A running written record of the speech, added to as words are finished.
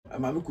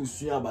mama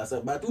kusua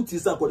abasa but uti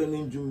Sarkodie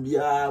ne ndwum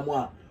bia mo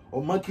a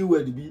o maki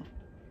word bi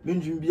ne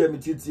ndwum bia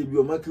metietie bi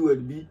o maki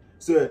word bi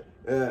so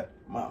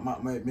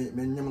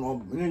me nyam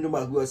no me ndwum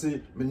ba go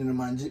say me nyam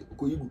manje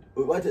ko yigu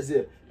what I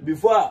say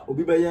before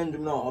obi be yan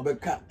ndwum na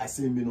obeka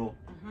asem bi no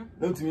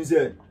na utimi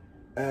say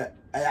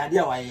ayade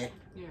a waye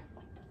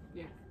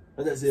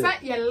what I say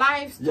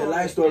your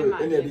life story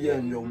any the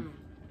yan ndwum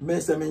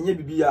Mesa menye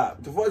bibia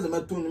to force me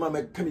to nyuma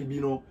me ka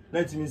bibi no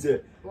na timi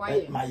say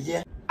my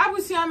ye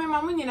abusia me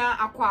mamu nyina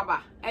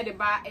akwaba e de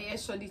ba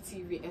Sarkodie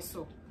TV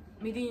eso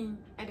medin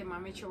e de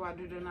mama chewa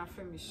dodo na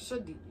fa me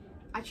Sarkodie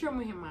atwe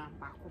mu hema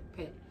ba ko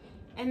pe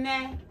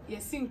ene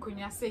yesi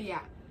nkonya se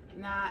ya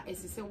na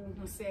esise wo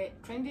hu se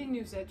trending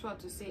news e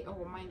to say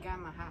oh my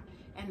Ghana ha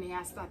ene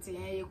ya start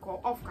ye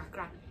call off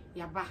kakra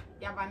yaba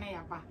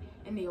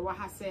ene ye wa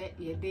ha se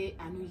ye de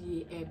anu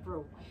ye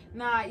bro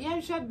na ye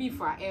hwe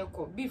beef a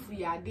eko beef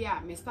ya de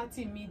a me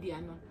starting media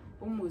no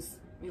almost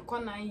me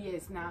 9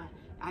 years na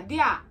ade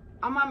a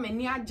ama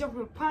mani age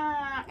ho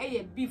pa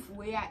eye beef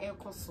we a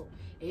ekoso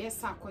eye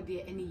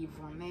Sarkodie ene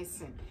Yvonne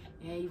Nelson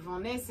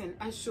Yvonne Nelson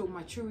I show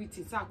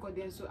maturity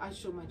Sarkodie so I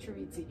show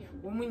maturity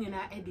wo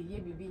munyina e de ye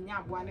bibi nya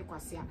aboa ne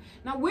kwasea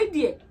na we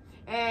die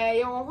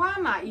ye wo hwa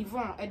na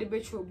Yvonne e de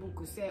betwe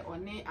book say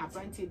one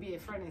abrantie bi e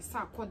friend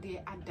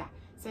Sarkodie ada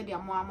say de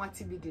amo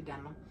amati bi deda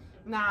no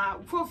na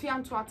fofia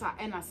ntoata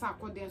e na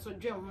Sarkodie so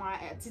dwen ho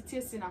a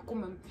tete si na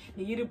komam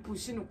ne yiri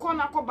pushi no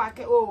kona ko back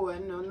oh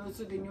no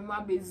so de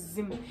nyuma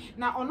bezim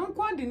na ono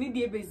ko de ni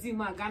de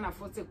bezim a Ghana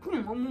for say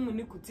omumu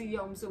ni kuti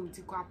ya omso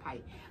mti ko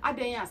apai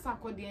adan ya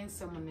Sarkodie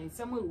nsem na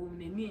nsem ewo mu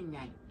na ni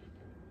enyan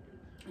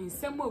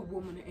nsem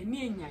ewo mu na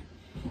ni enyan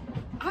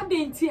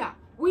adan ti a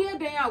we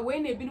den a we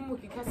na binu mu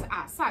kika se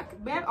sak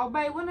be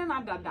obai wona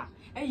na dada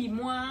ayi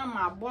mu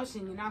ma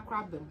abortion nyina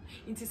krabem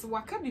nti se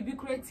waka bibi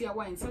krati a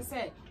wa nse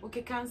se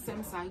okeka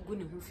nsem sa go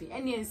ne hufi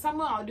ene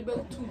nsem a ode be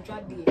tu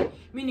dwade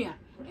minia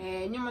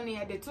enyum ne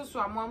ye de to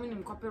so amamu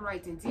nim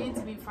copyright nti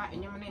enti bi fa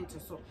enyum ne nto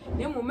so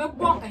na mu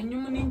mebon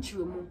enyum ne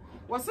nchire mu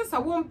wo sesa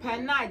wo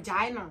mpan na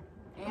ajai no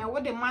wo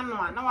de mano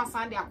a na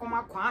wasan de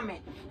akoma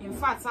kwame in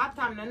fact that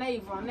time na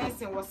Yvonne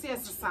Nelson wo se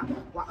esesa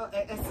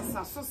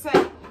esesa so se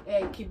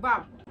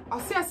kebab o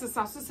se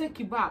esesa so se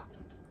kebab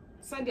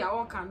se dia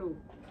won kan no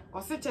o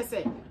se che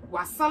se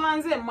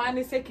wasalanze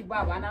man se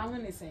kebab ana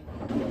hu ne sen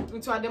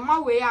nti o de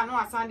ma we a na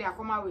wasan de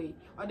akoma we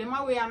o de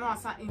ma we a na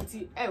wasan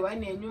nti wa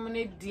na enwum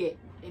ne de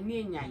eni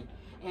enyan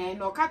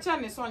no kacha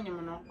ne so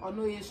nyem no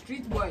ono ye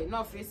street boy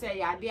no fe say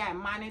ya de a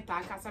man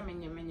ta kasa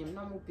menyem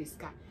no mo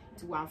peska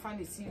to one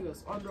find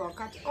serious order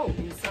catch oh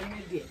in some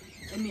media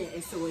ene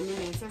ese woni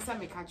ne sesa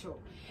me catch oh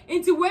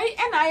nti we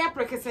e na ya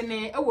prekese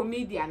ne e wo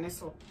media ne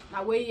so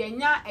na we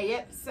yenya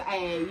eye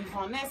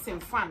Yvonne Nelson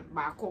fan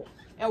baako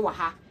e wo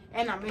ha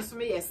e na me so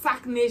me ye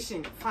Sack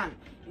Nation fan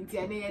nti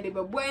ene ye de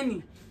bebo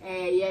ani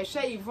ye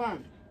hwe Yvonne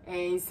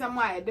nsam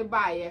a ye de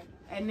ba ye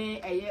ene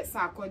eye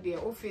Sarkodie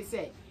o fe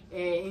say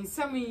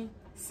nsam yi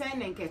sen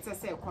nkete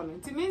se kono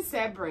nti me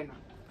se bre no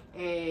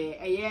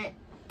eye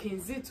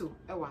Zito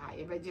ewa ha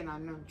ebeje na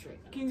no ntwe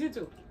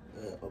Zito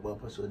oba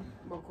pasodi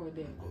boko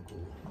de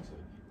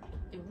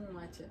ehu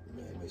wache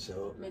me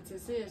show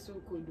metese so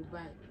ko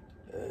Dubai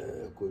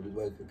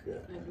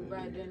kakra na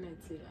Dubai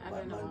denete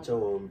ada na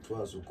manchawo mtu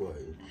asuko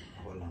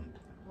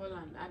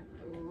Holland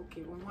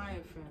okay on my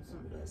friends so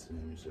that's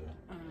me sure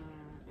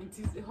it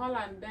is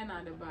Holland then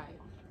at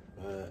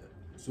Dubai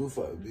so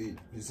far you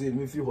see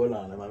me fi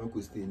Holland na me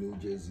ko stay New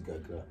Jersey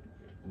kakra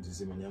nti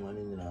se menyama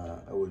ni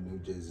nyina awo New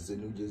Jersey se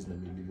New Jersey na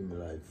me living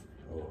my life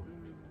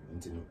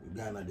nti no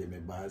Ghana de me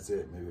ba se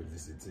me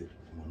visit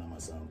mo na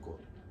masanko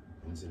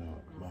nti no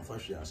ma fa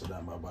hwe aso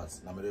da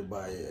but na me de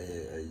ba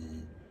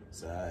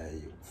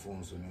say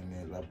phones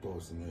ne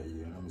laptops ne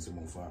na me se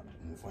mo fa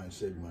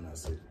share man na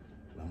se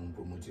na mo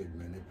promote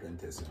me ne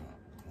printers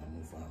na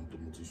mo fa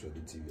promote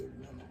Sarkodie TV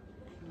na no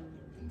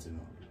nti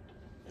no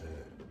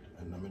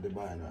na me de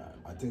ba na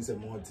I think say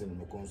more thing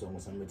no console mo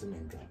submit me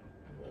nka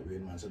we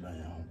man so dan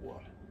ya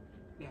ho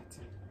yeah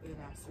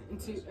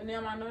nti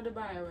ene ma no de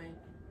ba we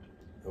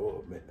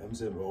oh I'm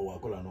saying oh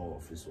akola no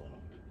office one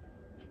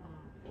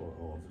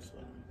office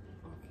one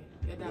okay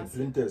yeah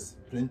that's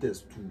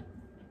printers 2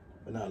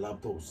 and a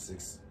laptop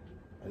 6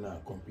 and a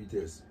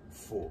computers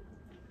 4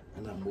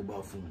 and a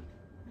mobile phone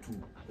 2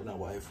 and a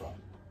Wi-Fi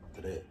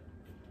 3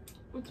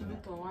 what to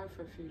to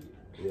Wi-Fi for you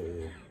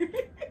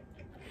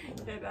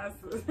yeah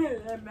that's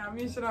and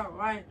I'm sure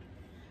why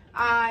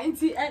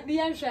nti the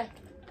answer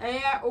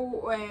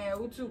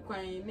utu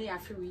kwan ne ya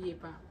fe wiye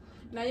pa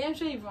na ye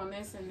hwe Yvonne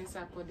Nelson ne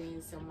Sarkodie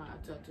nsema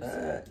atoto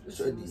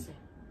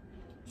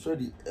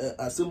Sarkodie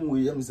asem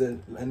we yam say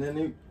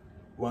and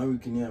 1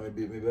 week ni am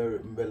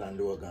be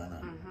land o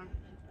Ghana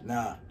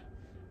na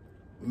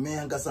me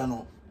ankasa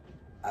no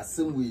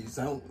asem we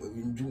sa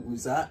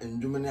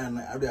ndwumene an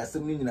ade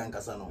asem ni nyina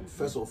ankasa no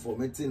first of all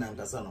meti na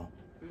ankasa no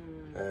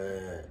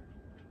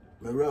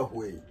me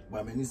rahwe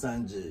ba meni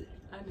sanje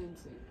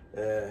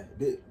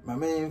the my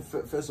main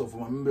first of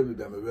all my baby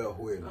me real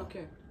hoe no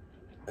okay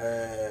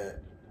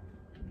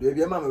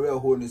baby ma me real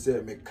hoe ni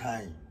say me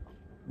kan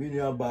me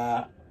nua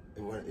ba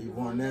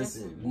Yvonne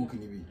Nelson book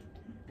ni bi.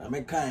 Na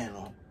me kan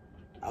no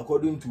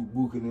according to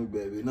book no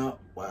baby now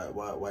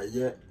why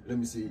yeah let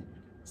me see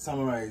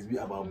summarize be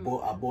about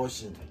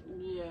abortion.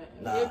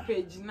 Yeah,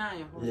 page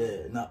 9.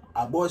 Yeah, now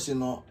abortion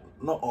no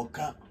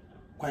oka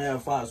kwanya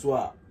fa so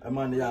a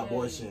man ya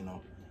abortion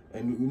no.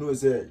 And you know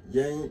say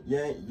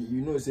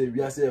you know say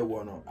we are say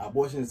one no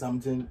abortion is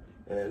something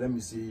let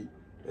me see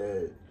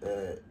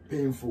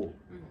painful.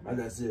 As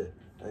I say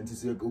and to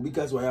say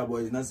because why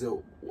abortion na say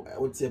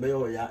what say be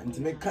ya and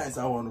to make kind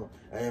say one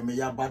no me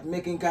ya but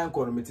making kind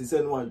call me to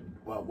say no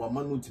one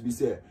man to be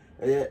say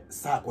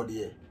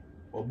Sarkodie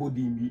or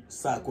body bi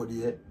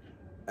Sarkodie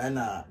and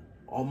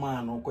o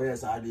man no koye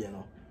sa ade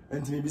no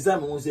enti me bisa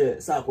me say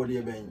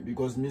Sarkodie ben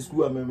because me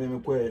school me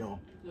koye no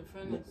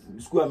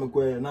school me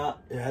koye na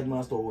a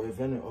headmaster or a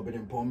friend or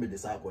been pon me the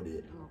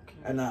Sarkodie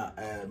and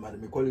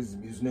madam colleagues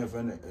use no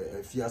friend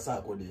fear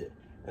Sarkodie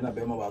and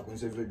be ma ba kun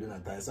say video na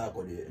tie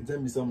Sarkodie enti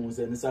me bisa me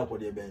say ni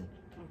Sarkodie ben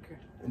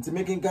enti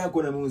making kind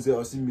call me say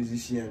o si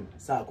musician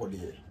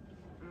Sarkodie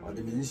or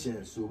the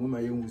musician so me ma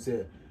you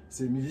say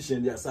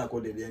musician dey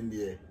Sarkodie the end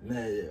there na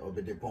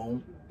obede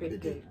pon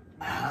bede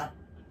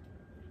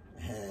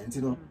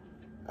you know,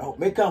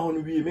 make a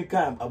honey be make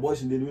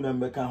abortion the new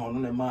number can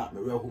on a map,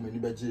 me real woman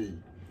beje.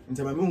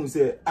 Into my moon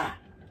say,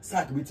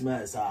 sack bit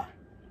my sir.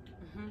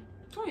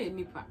 Oh, yeah,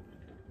 nipper.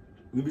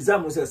 We be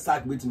some say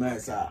sack bit my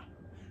sir.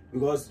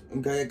 Because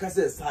in Kayaka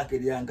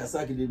Sarkodie and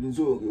Kasaki didn't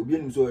so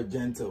be so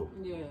gentle.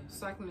 Yeah,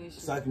 sackness.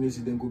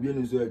 Sackness then could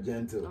be so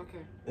gentle.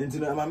 Okay. And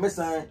to my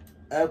message,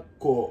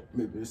 echo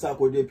maybe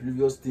Sarkodie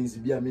previous things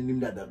be a minimum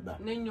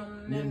that. Name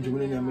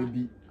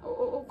maybe.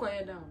 Oh,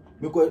 quiet down.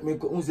 Because me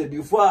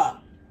before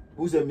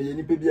who's a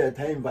million people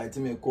time invite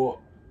me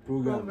call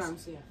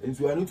programs. And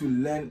so I need to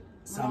learn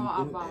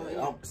some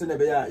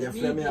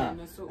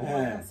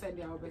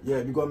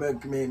yeah,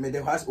 because me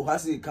the has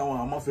come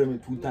on my friend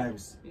 2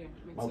 times.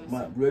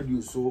 My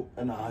radio so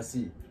and I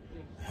see.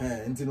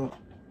 And you know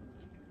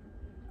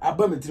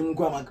Abba me trim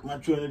kwa my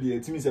train the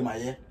team say my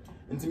year.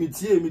 And me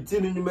tie in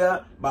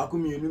the back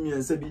me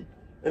and sabi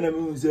and I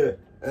mean say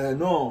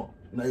no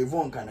na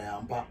Yvonne can I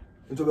ampa.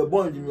 Into the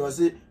bond you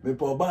say me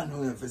po ban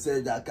no en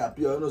fese ja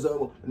kapio no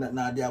so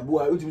na de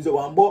aboa utimi say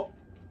wambo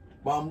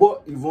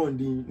Yvonne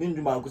din ni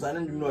nduma akusa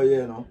na ndum no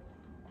ye no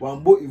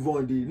wambo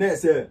Yvonne din na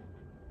say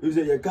you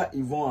say you got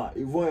Yvonne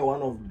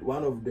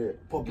one of the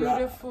popular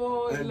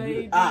beautiful and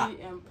lady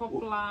and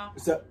popular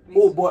so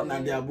boy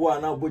na de aboa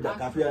na boja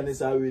kapio na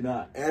say we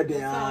na e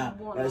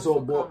den so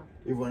bo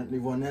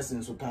Yvonne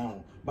Nelson so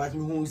kan but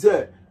me who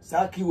say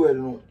Saki well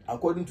no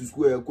according to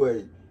school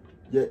ekwe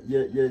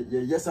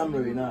yes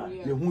I'm na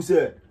you who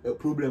say a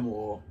problem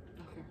or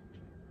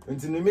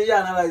until me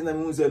analyze na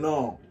me say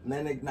no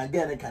na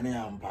get can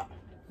ampa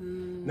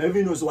na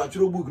even know so watch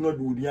book not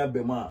do dia be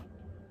ma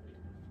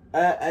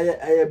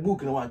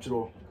book na watch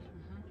ro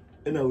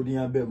na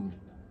odiya be mu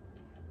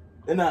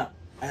na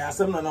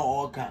ayasem na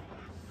all ka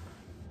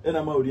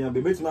na ma odiya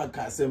be metima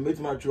ka asem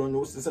metima tro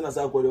no se na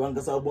Sarkodie wan ka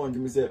sa bond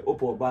me say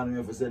opo ba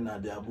no for say na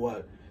dia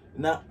boa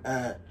na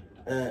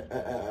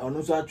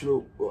ono so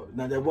atro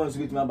na the ones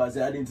with my base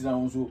I didn't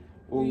know so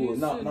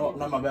no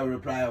my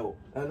reply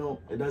I know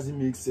it doesn't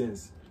make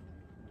sense.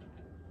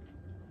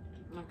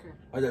 Okay,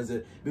 what I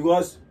say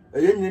because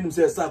you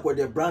say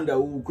Sarkodie brand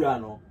who kura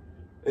no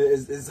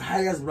is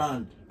highest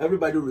brand,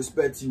 everybody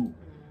respects you.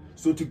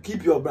 So to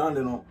keep your brand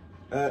you know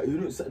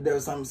there are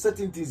some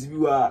certain things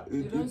you are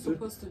don't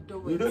supposed to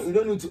do you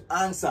don't need to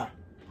answer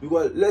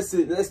because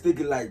let's take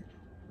it like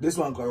this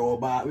one called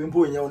Oba, we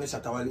put in your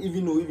Shatawale,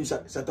 even though even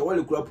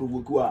Shatawale could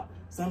provoke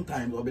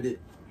sometimes obey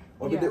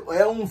I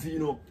own you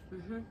know.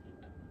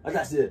 As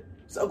I say,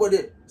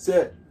 Sarkodie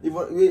say if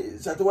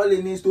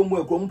Shatawale needs to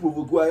more come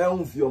provoke I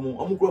own film,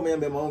 I'm going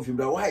to my own film.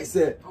 But why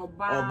say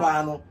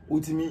Oba no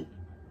ultimate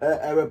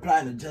a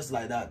reply just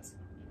like that?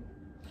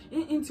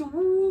 Into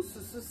who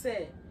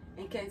say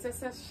and can say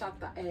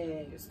shatter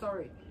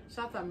story.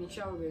 Shatter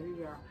Michelle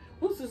Rivera.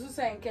 Who's to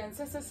say and can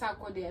say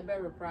Sarkodie a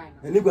better reply?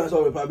 And you guys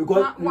all reply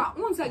because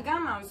once a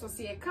gunman so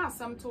see a car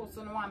some tools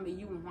on one me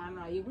you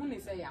one you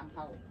wouldn't say I'm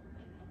power.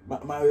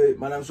 My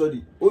Madam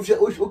Sorry. Okay,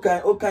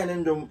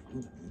 and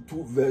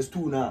 2 verse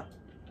 2 now.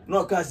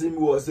 No casting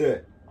was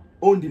say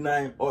on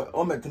deny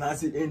or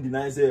metanasi in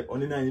deny say on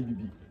the 9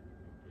 BB.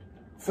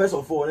 First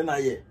of all, then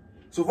I hear.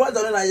 So far as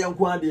I am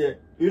quite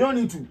you don't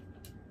need to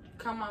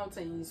come out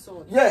and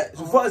insult. Yeah,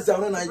 so far as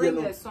I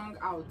bring the song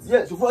out.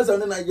 Yeah, so far as I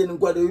you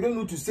don't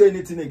need to say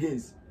anything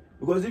against.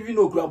 Because if you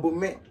know Crampo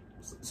me,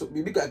 so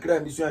big a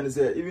crime issue and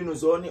say, even though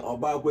so only or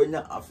back when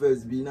your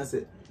affairs be na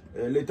say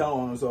later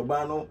on so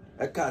bano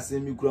a car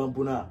send me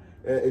Crampo na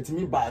it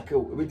me back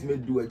wait me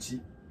do a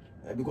cheat.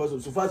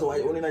 Because so far as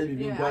I only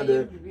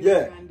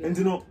yeah, and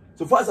you know,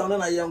 so far as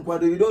I am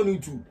quite you don't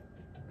need to.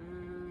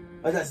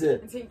 As I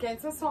said, you can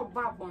say so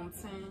bad on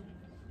saying.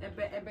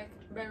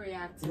 Very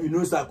active. You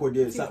know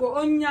Sarkodie. Go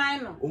on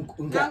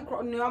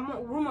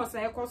no. Rumors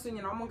say cause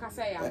you know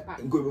say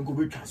ampa. Go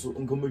be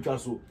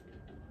chaso,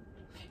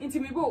 Inti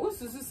me bo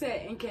ususu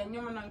say enke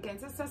nyom no enke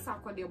sese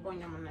Sarkodie bo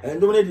nyom no.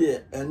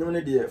 Endom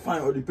ne de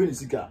fine or the penny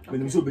sika. Me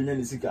nim so benya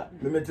ni sika.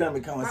 Me metra me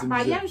kan wasem.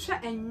 Ba yem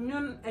hwe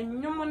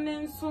enyom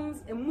ne nso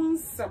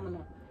emunsam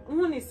no.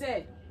 Hu ni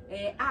say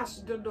ash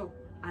dodo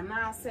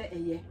ana say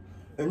eye.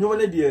 Enyom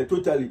ne de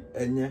totally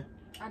enye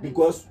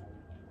because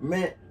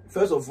me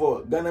first of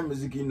all Ghana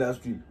music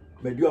industry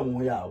me do am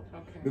ho ya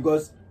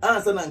because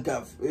answer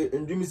nanka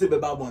ndumi se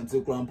beba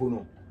bonte krampo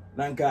no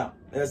nanka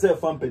say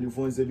fan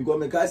penifon say because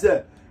me ka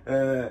say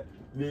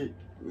we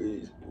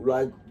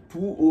like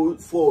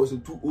 204 so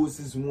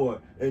 206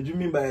 more and you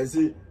mean by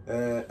say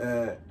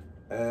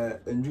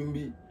and you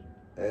be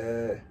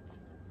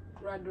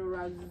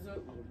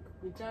razo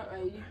kuta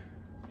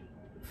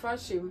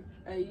fashion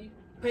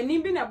penny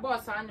bi na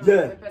boss anyo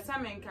pesa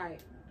menkai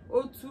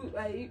otu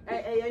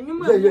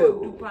enyuma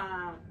do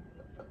pa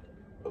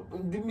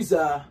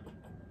Dimisa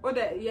o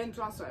de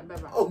yentu aso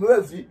ebeba oh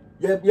me fi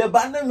ye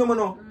band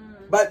no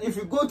but if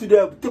you go to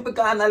the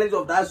typical analysis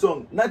of that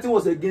song nothing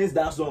was against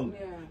that song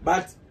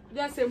but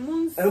just a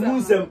moon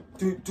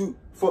to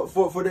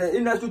for the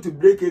industry to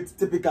break it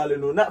typically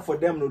no not for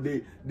them no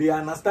they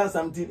understand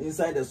something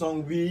inside the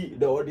song we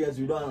the audience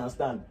we don't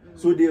understand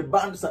so they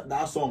banned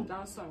that song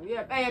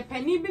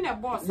penny bi na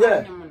boss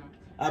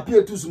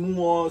appear too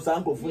small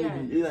sanko funi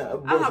bi we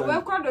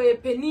kwado e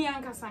penny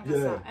ankasa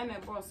and a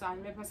boss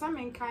and me pesa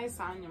men kai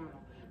sa anyam no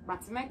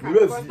but me kai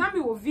because na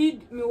me wo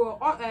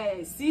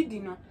CD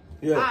no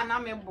na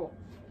me bo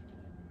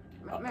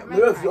me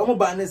omo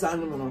ban ne sa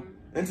anyam no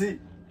enti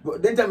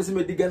then time see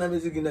me the Ghana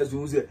music industry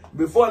who say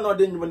before not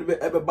then you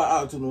ever back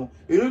out no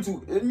you need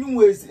to new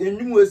ways we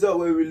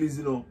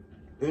releasing no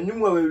new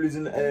way we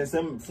releasing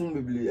some film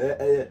bibli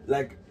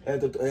like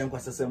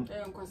kwasasem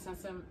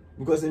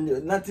because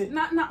nothing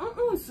na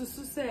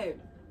susu say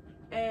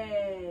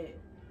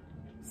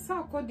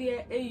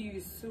Sarkodie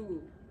use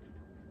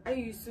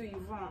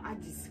Yvonne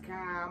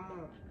ajiska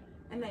mo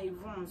na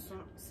Yvonne so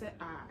say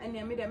and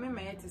me de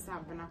me yete say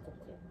abana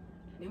kokko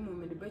na mo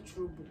me de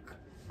betro book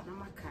na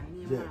maka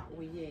niam a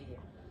oyeye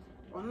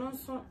ono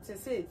so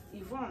say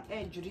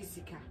Yvonne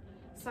jurisika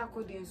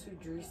Sarkodie so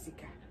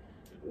jurisika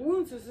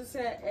won to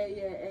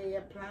say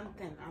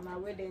plantain and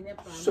away dey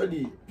plantain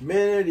sorry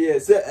many dey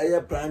say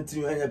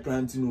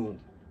plantain no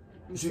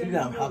shouldn't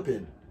have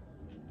happened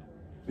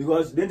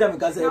because the time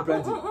can say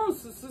plantain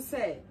so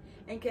say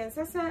and can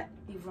say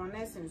Yvonne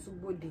Nelson so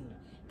body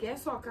ke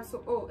so ka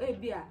so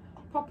bia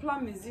popular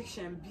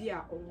musician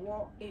bia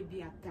owo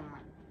bia tema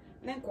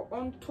nenko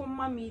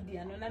ontoma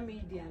media no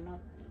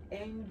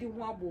endi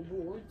ho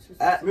abobo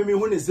me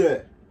hu ni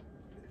say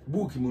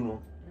book mu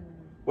no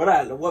what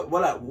I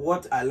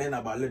learn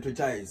about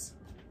literature is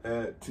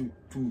to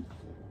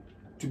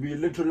be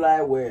literally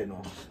aware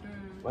no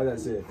what I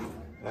say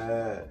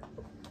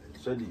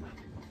Sarkodie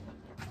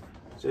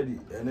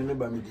and then me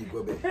di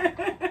go be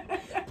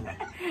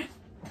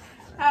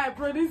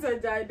producer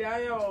Jai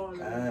ayo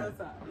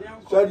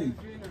Sarkodie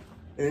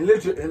in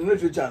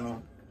literature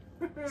no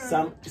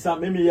some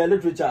me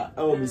literature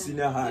me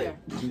senior high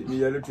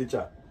me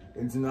literature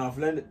and I've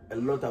learned a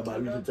lot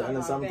about literature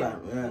and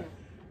sometimes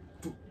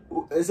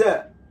I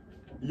say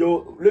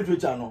your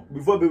literature no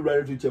before be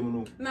write literature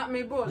no na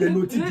me bo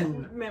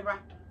remember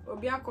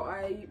obiako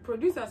I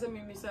producer say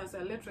me say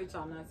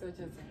literature na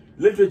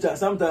literature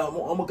sometimes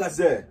omo ka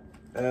say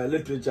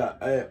literature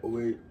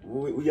we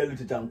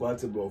literature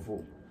nkwate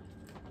brofo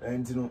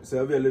and you know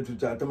say we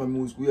literature tell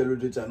me school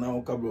literature na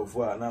o ka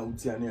brofo na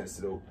utia na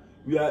esro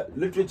we are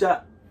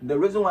literature the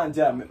reason why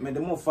me the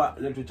more fa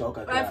literature o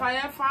ka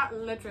fa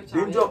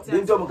literature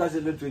then job ka say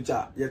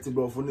literature yet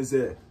brofo no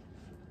say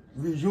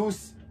we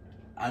use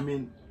I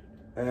mean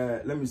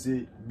let me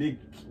say big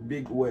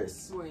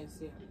words.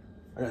 Yeah.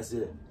 I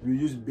say we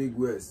use big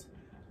words.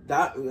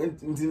 That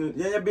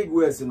big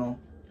words, you know.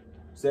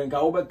 Saying ka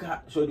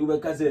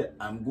say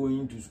I'm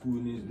going to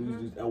school this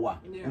hour.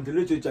 In the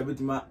literature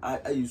bit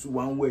I use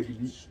one word to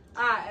be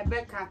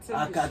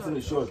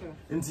short.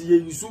 Until you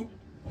use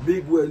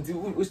big words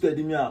until we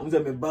study me unza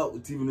me ba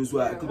TV no so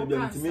I could be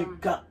me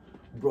ka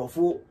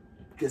brofo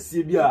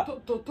kese bia.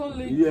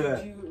 Totally.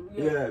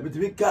 Yeah, but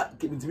me ka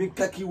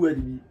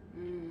keyword bi.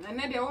 And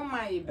then they all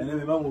my and then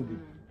my mom will be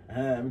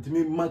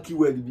me my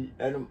keyword be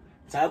and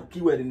type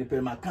keyword in the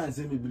pen my can't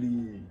say me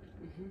believe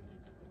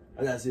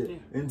as I say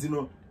and you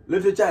know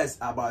literature is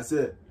about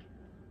say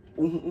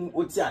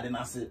what ya den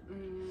ase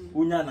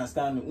unya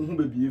understand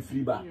baby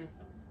free ba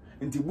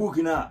and the book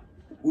na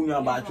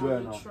unya ba try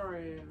no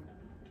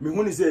me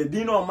who say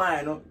di no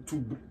mind no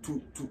to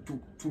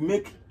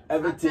make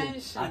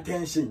everything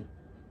attention.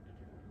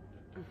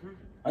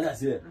 As I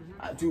say,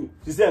 to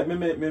say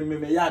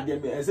me yard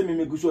me say me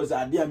make sure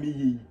say ade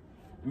me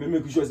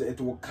make sure say it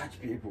will catch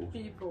people.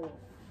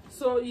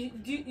 So do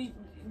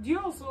you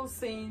also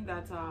saying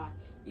that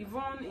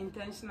Yvonne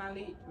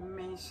intentionally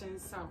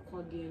mentions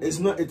Sarkodie?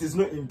 It is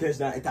not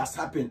intentional. It has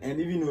happened,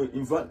 and even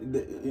in front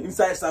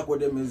inside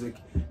Sarkodie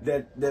music,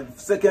 the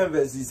second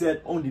verse he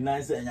said on the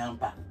nice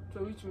nyampa.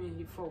 So which means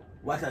he fall.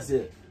 What I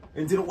say?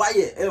 Until why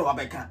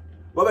wabeka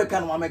no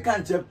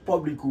wabeka check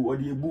public or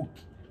the book.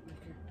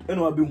 and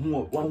will be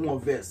one more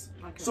verse.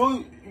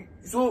 So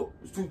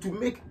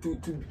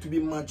to be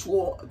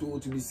mature,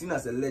 to be seen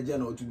as a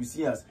legend or to be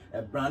seen as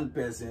a brand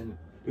person,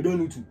 you don't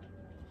need to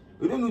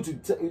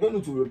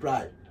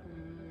reply.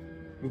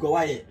 Because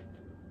why?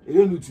 You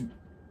don't need to.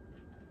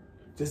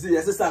 Just say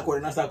yes,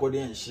 Sarkodie, not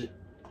Sarkodie and shit.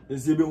 You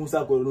see, be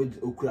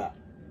Sarkodie no okra.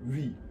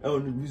 We,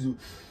 on the visual.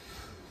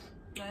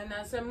 And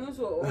I said,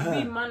 Muso,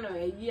 be man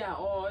a year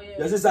or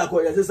yes,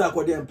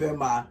 Sarkodie and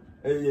Pemba.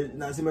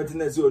 Nancy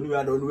Martinez, you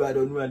I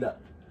don't know that.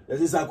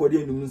 Yes,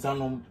 Sarkodie and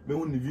Musanom, me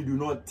who video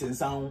not 10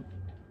 sound.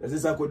 Yes,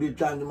 Sarkodie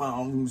Chanma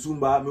on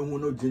Zumba, me who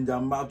no ginger,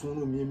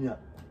 Matuno Mimia.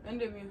 And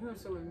then me who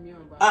so me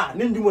about. Ah,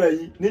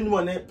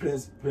 Nindu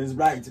Prince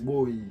Bright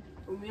boy.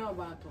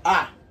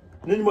 Ah,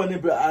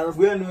 Nindu, I was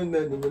wearing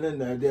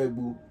the there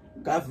boo.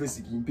 Cafe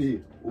seeking pay,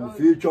 or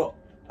future,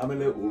 I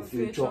mean, or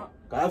future.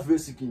 Cafe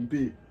seeking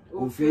pay,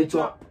 or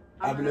future,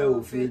 I mean,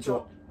 or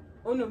future.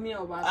 Oh, no, me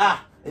about.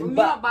 Ah, in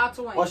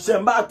battle or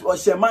Shambat or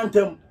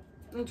Shamantem.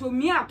 Into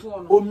me at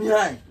one. Oh, me,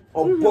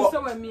 or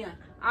so me.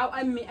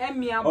 I'm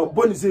me, or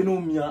Bonnie, no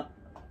me.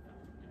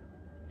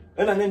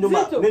 And I named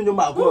my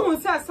who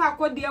says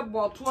Sarkodie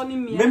bought 20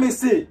 me. Let me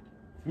say,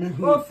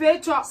 oh,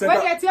 future,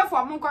 where you here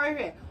for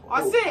Moncoy.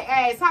 Or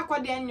say,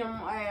 Sarkodie,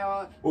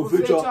 or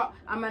future,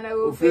 I mean,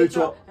 oh,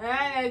 future,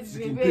 and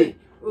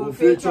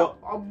future,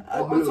 or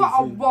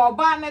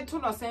Bobanet to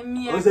us and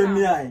me.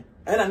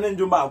 And I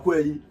named my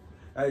quay.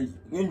 I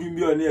named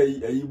you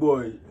a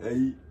boy,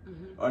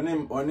 on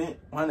him,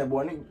 one a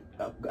bonny,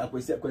 a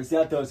question,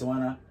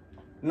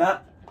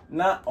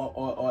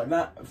 or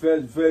not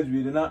first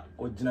reader, not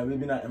or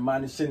Genavina and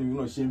man shame, you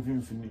know,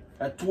 shame for me.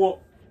 At 2,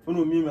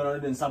 no me rather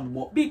than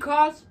some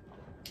because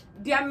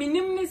their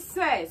minimum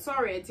says,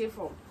 sorry, a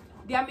tifo.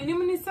 Their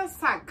minimum says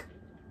sack.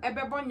 A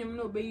babonium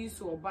no be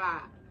used or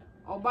bar.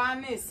 Or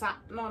barney sat,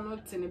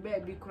 not in a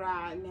baby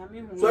cry.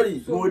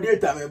 Sorry, more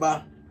data, my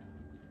bar.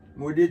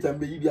 More data,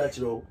 baby,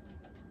 actual.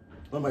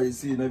 Nobody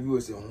see in a view.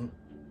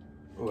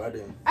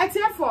 I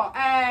therefore,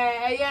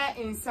 yeah,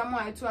 in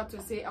someone I tried to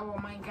say, our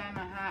my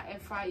Ghana ha,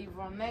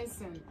 Yvonne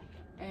Nelson,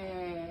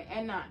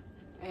 Enna,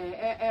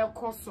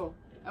 Corso,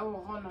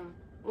 our honor,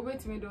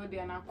 wait me do the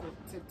anako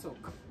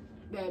TikTok,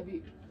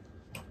 baby.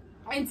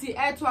 And see,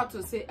 I tried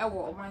to say,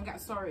 oh my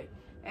God, sorry,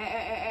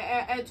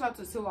 I tried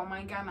to say, oh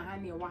my Ghana,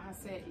 honey, what I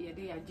said, yeah,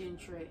 they are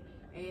gentry,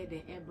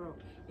 the ebro.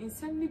 In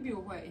some be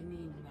where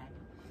any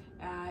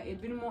a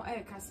bit more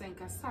air casan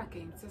casaka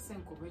in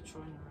Tessenko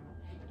retron.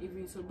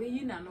 Even so, be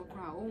you no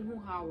cry,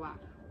 oh, how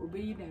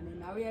obey you then, and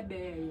now we are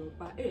there,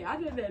 but I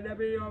didn't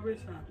never your wish.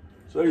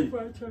 Sorry,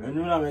 and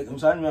you know, I'm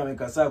sorry, I make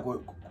a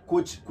saco,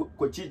 coach,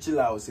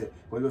 Cochichila, say,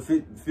 well, the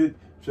fit,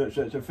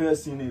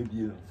 first seen a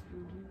deal.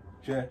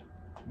 Share,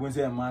 won't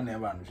say a man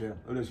ever, share,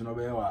 or there's no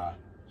better,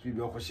 should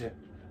be offer share.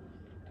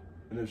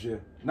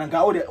 Nanka,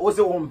 what's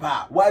the one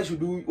part? Why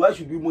should we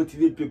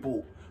motivate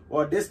people?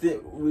 Or this thing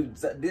with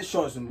this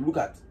shots and look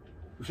at,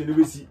 we should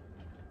never see.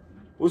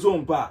 What's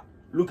one part?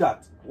 Look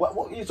at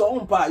what it's your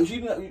own part. You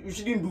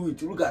shouldn't do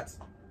it. Look at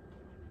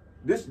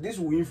this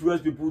will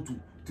influence people to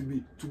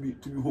be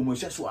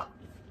homosexual.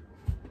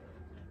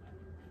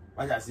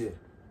 What I say?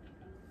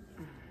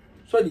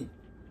 Sorry,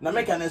 na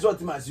make an exhort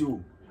as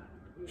you.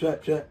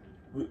 Share.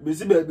 We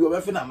see baby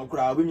over finna no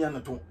crowd. We me na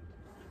to.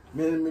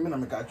 Me na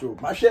make a show.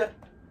 Ma share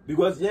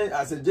because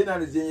as a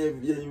journalist,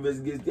 you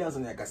investigate things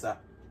on your kasa.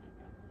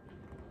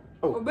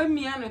 Oh, obe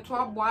me na to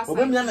aboa.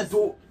 Obe me na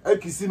to a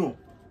casino.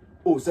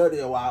 Oh,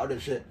 sorry, wow, the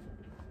share.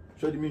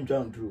 So the mean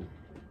down through.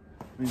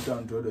 Mean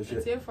down to the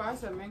shit. If I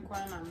said, men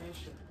quite a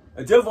measure.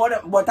 A tell for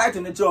them, but tight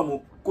in the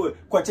chomo.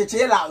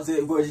 Quachilla,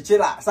 say,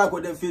 Gochilla,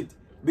 Sarkodie fit,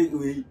 big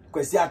way,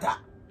 Quasiata,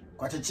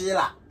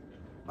 Quachilla.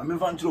 I mean,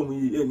 found through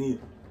me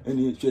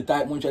any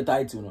tight, much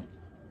tight, you know.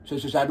 So,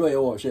 shadow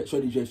or show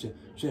the gesture.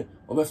 She,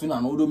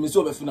 Obefinan, Odo Miss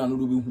Obefinan,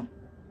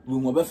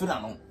 room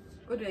Obefinan.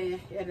 Oh,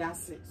 yeah,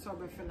 that's it. So,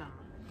 Obefinan.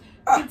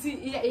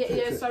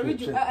 Yes, sorry,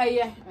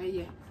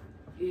 yeah.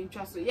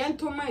 Interest. Yen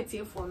to my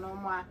tea for no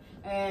more.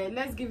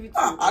 Let's give it to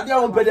I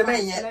don't better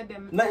man yet.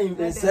 Not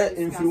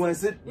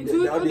influence it.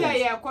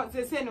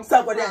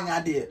 Sarkodie and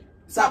Yadia.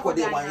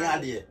 Sarkodie one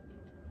Yadia.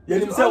 You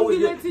himself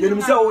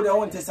they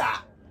want to say.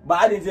 But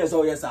I didn't say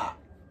so, yes, sir.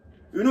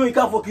 You know you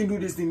can't fucking do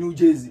this in New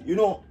Jersey. You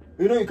know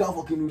you can't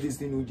fucking do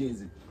this in New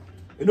Jersey.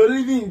 You know,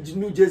 living in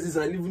New Jersey is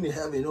like living in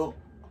heaven, you know.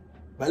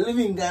 But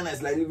living in Ghana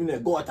is like living in a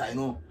gutter, you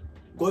know.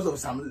 Because of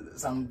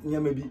some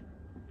maybe.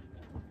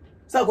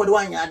 Sarkodie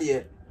one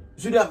Yadia.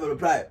 Should have a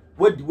reply.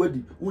 What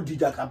who did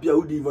that appear?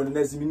 Who did Yvonne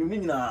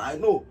Nelson? I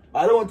know.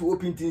 I don't want to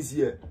open things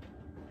here.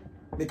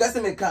 The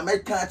customer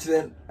can't catch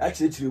them.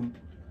 Actually,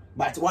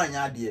 but one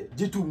idea.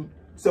 Zito,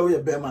 so we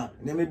are Bema.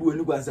 Maybe we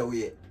look as a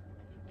way.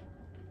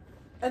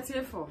 That's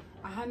here for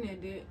a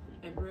hundred day.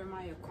 A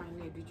Brema, your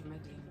coin, did you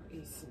make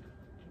AC?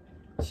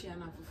 She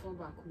and I for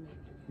back.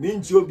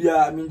 Mean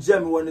Jobia, mean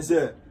Jemmy, one is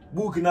a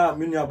book now,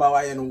 meaning about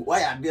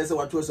why I guess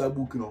what was a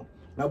book, no.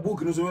 Na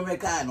book no so me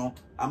kai no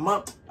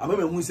ama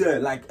me say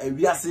like a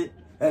wiase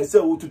say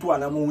wo tutu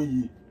anamon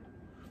yi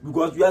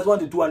because we just want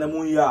to do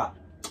anamon yi a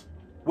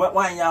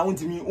wan ya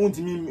untimi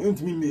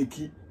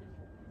make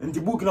And the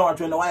book now, I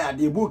why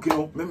the book, you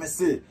know, me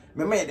say,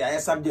 me made the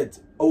subject,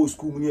 old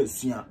school near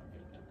Sia.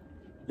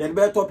 Yet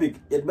better topic,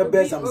 yet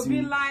better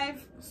something.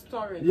 Live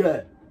story.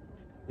 Yeah.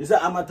 Is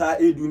that amateur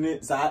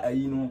edune, sa,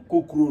 you know,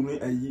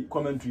 cookroom, a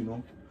commentary,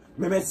 no.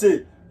 Me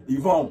say,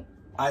 Yvonne,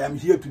 I am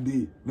here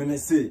today. Me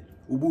say,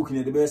 book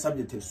in the best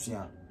subject of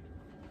Sia.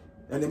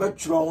 And the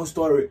better own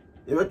story,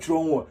 the better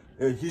own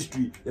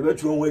history, the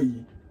better own way.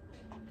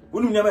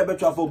 We never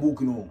better for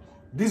book, no.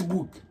 This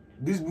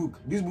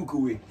book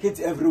away hit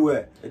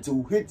everywhere. It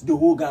will hit the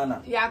whole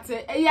Ghana.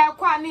 Yeah,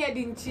 quite near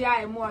the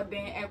Chia more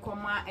than a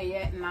comma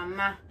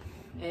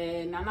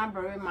Nana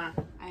Berima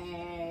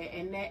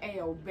and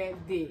a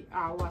birthday.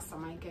 I was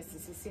some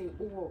cases say,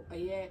 oh, a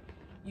year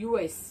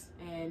US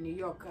and New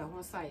York,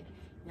 one side.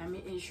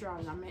 Yami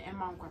insurance, Yami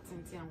Emma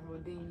Quatinti and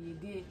holding ye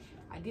day.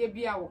 I dear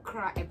be our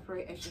cry a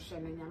prayer extra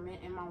and Yami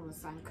Emma was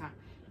sanka.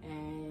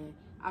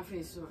 I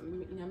feel so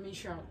Yami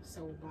sure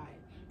so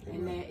by.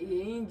 And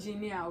the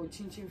engineer or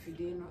Chinchin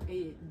Fideno,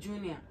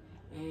 Junior,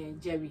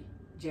 Jerry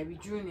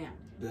Junior.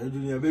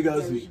 Junior, big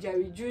house.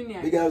 Jerry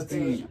Junior, big house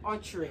TV.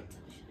 Orchard,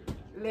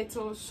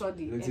 Little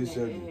Shoddy,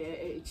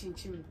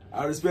 Chinchin.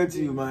 I respect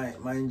you, my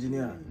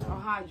engineer. Or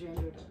hard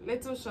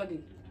Little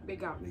Shoddy,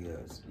 big up.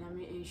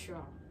 Nami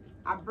insure.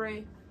 I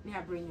bring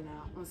near bringing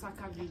out on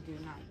Saka video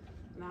now.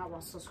 Now I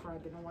was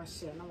subscribing, I was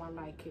share, now I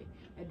like it.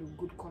 I do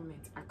good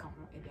comment. I come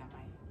on, Eddie,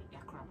 my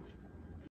Yakram.